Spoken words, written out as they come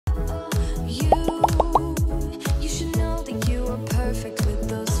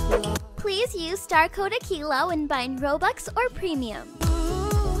Please use star code Aquila when buying Robux or Premium.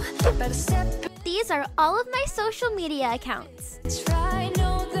 These are all of my social media accounts.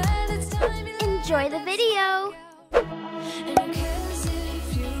 Enjoy the video!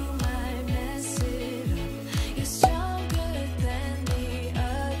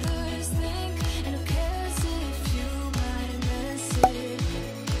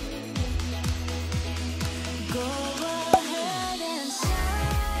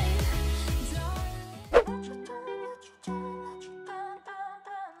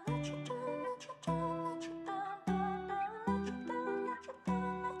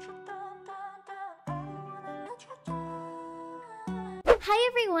 Hi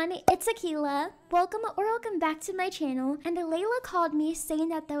everyone, it's Aquila. Welcome back to my channel. And Layla called me saying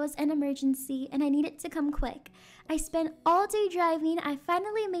that there was an emergency and I needed to come quick. I spent all day driving, I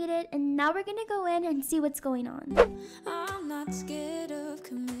finally made it, and now we're gonna go in and see what's going on. I'm not scared of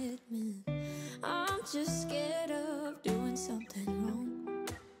commitment. I'm just scared of doing something wrong.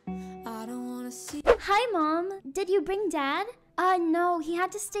 I don't wanna see. Hi Mom, did you bring Dad? No, he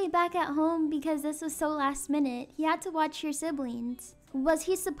had to stay back at home because this was so last minute. He had to watch your siblings. Was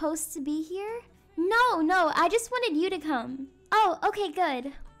he supposed to be here? No, I just wanted you to come. Oh, okay,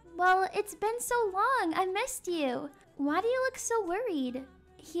 good. Well, it's been so long. I missed you. Why do you look so worried?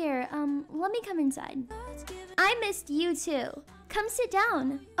 Here, let me come inside. I missed you too. Come sit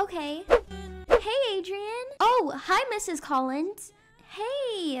down. Okay. Hey, Adrian. Oh, hi, Mrs. Collins.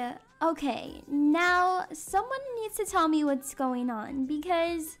 Hey. Okay, now someone needs to tell me what's going on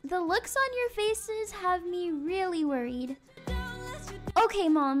because the looks on your faces have me really worried. Okay,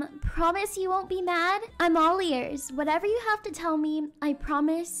 Mom, promise you won't be mad? I'm all ears. Whatever you have to tell me, I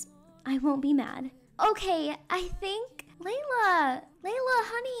promise I won't be mad. Okay, I think... Layla,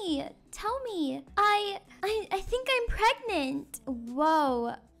 honey, tell me. I think I'm pregnant.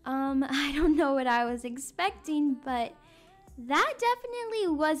 Whoa, I don't know what I was expecting, but that definitely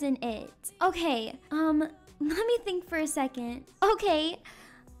wasn't it. Okay, let me think for a second. Okay,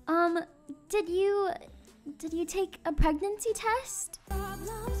 did you take a pregnancy test?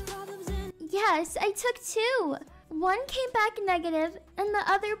 Yes, I took 2. One came back negative and the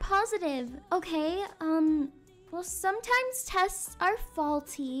other positive. Okay, well, sometimes tests are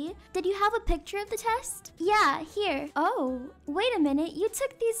faulty. Did you have a picture of the test? Yeah, here. Oh, wait a minute. You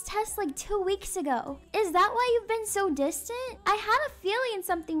took these tests like 2 weeks ago. Is that why you've been so distant? I had a feeling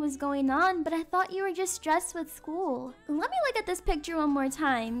something was going on, but I thought you were just stressed with school. Let me look at this picture one more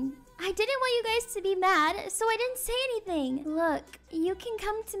time. I didn't want you guys to be mad, so I didn't say anything. Look, you can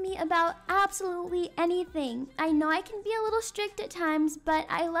come to me about absolutely anything. I know I can be a little strict at times, but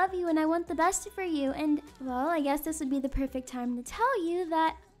I love you and I want the best for you. And, well, I guess this would be the perfect time to tell you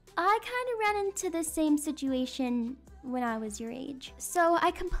that I kind of ran into the same situation when I was your age. So I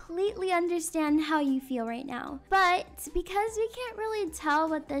completely understand how you feel right now. But because we can't really tell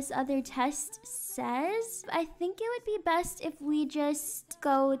what this other test says, I think it would be best if we just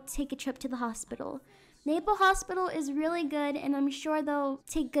go take a trip to the hospital. Maple Hospital is really good and I'm sure they'll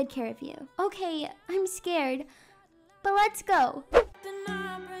take good care of you. Okay, I'm scared, but let's go.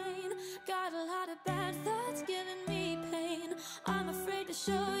 Got a lot of bad thoughts giving me pain. I'm afraid to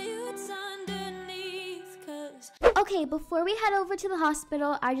show you it's underneath, 'cause... Okay, before we head over to the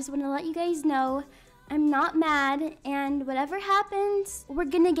hospital, I just want to let you guys know I'm not mad, and whatever happens, we're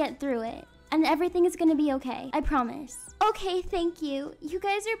gonna get through it. And everything is gonna be okay, I promise. Okay, thank you. You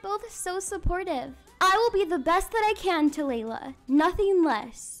guys are both so supportive. I will be the best that I can to Layla, nothing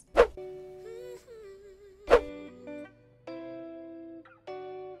less.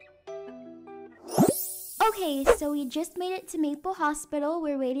 Okay, so we just made it to Maple Hospital.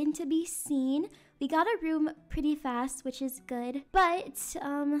 We're waiting to be seen. We got a room pretty fast, which is good. But,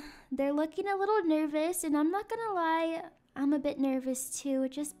 they're looking a little nervous, and I'm not gonna lie, I'm a bit nervous too,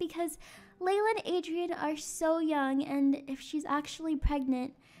 just because Layla and Adrian are so young, and if she's actually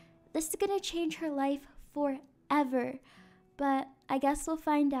pregnant, this is gonna change her life forever. But I guess we'll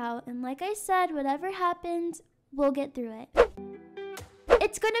find out, and like I said, whatever happens, we'll get through it.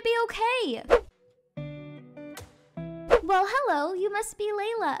 It's gonna be okay! Well, hello, you must be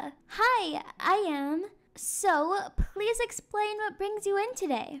Layla. Hi, I am. So, please explain what brings you in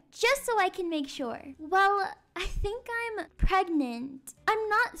today, just so I can make sure. Well, I think I'm pregnant. I'm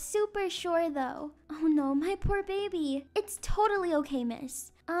not super sure though. Oh no, my poor baby. It's totally okay,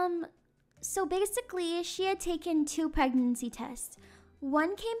 miss. So basically, she had taken 2 pregnancy tests.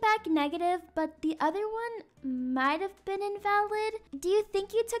 One came back negative, but the other one might have been invalid. Do you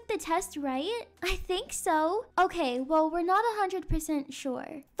think you took the test right? I think so. Okay, well, we're not 100%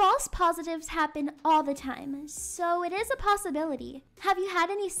 sure. False positives happen all the time, so it is a possibility. Have you had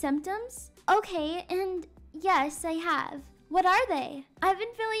any symptoms? Okay, and yes, I have. What are they? I've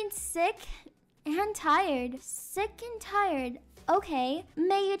been feeling sick and tired. Sick and tired. Okay,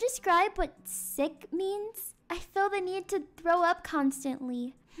 may you describe what sick means? I feel the need to throw up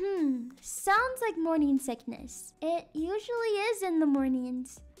constantly. Sounds like morning sickness. It usually is in the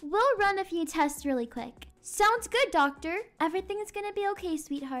mornings. We'll run a few tests really quick. Sounds good, doctor. Everything's gonna be okay,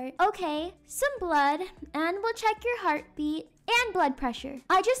 sweetheart. Okay, some blood, and we'll check your heartbeat and blood pressure.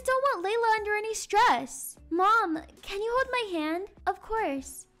 I just don't want Layla under any stress. Mom, can you hold my hand? Of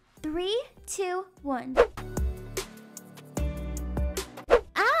course. 3, 2, 1.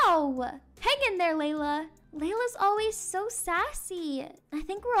 Ow! Hang in there, Layla. Layla's always so sassy. I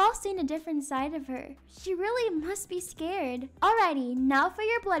think we're all seeing a different side of her. She really must be scared. Alrighty, now for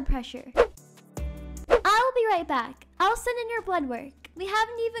your blood pressure. I'll be right back. I'll send in your blood work. We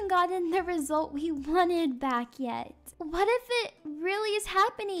haven't even gotten the result we wanted back yet. What if it really is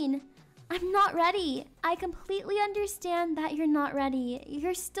happening? I'm not ready. I completely understand that you're not ready.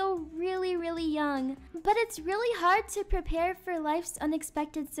 You're still really, really young. But it's really hard to prepare for life's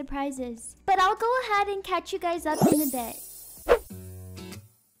unexpected surprises. But I'll go ahead and catch you guys up in a bit.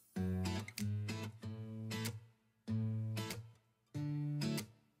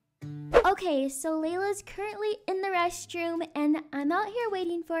 Okay, so Layla's currently in the restroom and I'm out here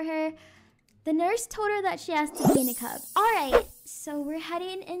waiting for her. The nurse told her that she has to be in a cup. Alright, so we're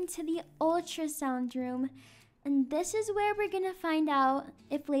heading into the ultrasound room. And this is where we're gonna find out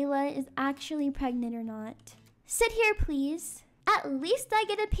if Layla is actually pregnant or not. Sit here, please. At least I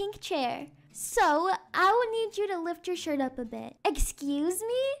get a pink chair. So, I will need you to lift your shirt up a bit. Excuse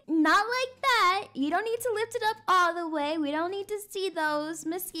me? Not like that. You don't need to lift it up all the way. We don't need to see those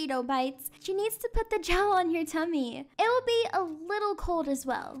mosquito bites. She needs to put the gel on your tummy. It will be a little cold as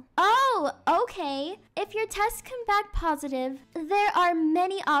well. Oh, okay. If your tests come back positive, there are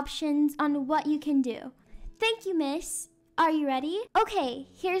many options on what you can do. Thank you, miss. Are you ready? Okay,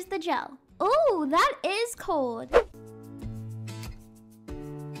 here's the gel. Oh, that is cold.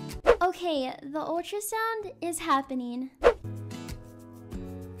 Okay, the ultrasound is happening.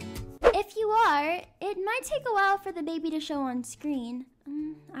 If you are, it might take a while for the baby to show on screen.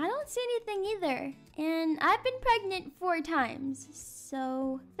 I don't see anything either. And I've been pregnant 4 times,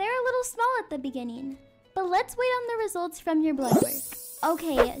 so they're a little small at the beginning. But let's wait on the results from your blood work.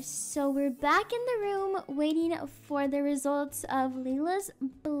 Okay, so we're back in the room waiting for the results of Layla's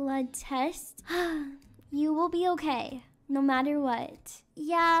blood test. You will be okay, no matter what.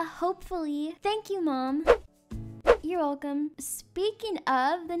 Yeah, hopefully. Thank you, Mom. You're welcome. Speaking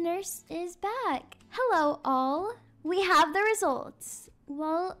of, the nurse is back. Hello, all. We have the results.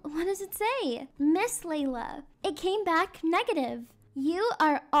 Well, what does it say? Miss Layla, it came back negative. You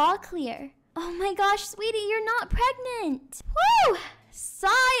are all clear. Oh my gosh, sweetie, you're not pregnant. Woo!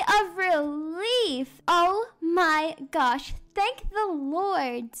 Sigh of relief. Oh my gosh, thank the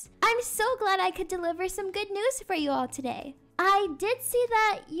Lord. I'm so glad I could deliver some good news for you all today. I did see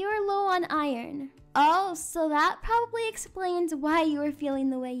that you're low on iron. Oh, so that probably explains why you were feeling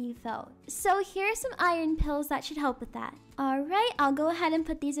the way you felt. So here are some iron pills that should help with that. Alright, I'll go ahead and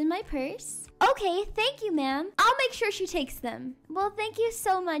put these in my purse. Okay, thank you, ma'am. I'll make sure she takes them. Well, thank you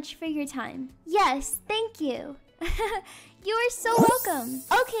so much for your time. Yes, thank you. You are so welcome.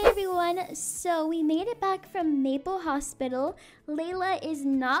 Okay, everyone, so we made it back from Maple Hospital. Layla is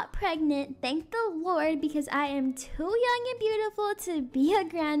not pregnant, thank the Lord, because I am too young and beautiful to be a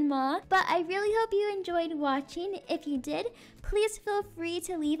grandma. But I really hope you enjoyed watching. If you did, please feel free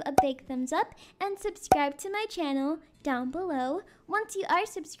to leave a big thumbs up and subscribe to my channel down below. Once you are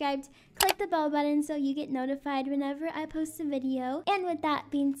subscribed, click the bell button so you get notified whenever I post a video. And with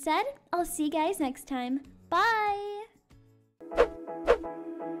that being said, I'll see you guys next time. Bye!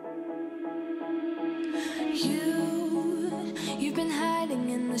 You've been hiding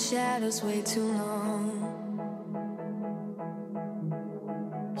in the shadows way too long.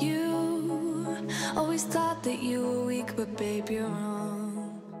 You always thought that you were weak, but babe, you're wrong.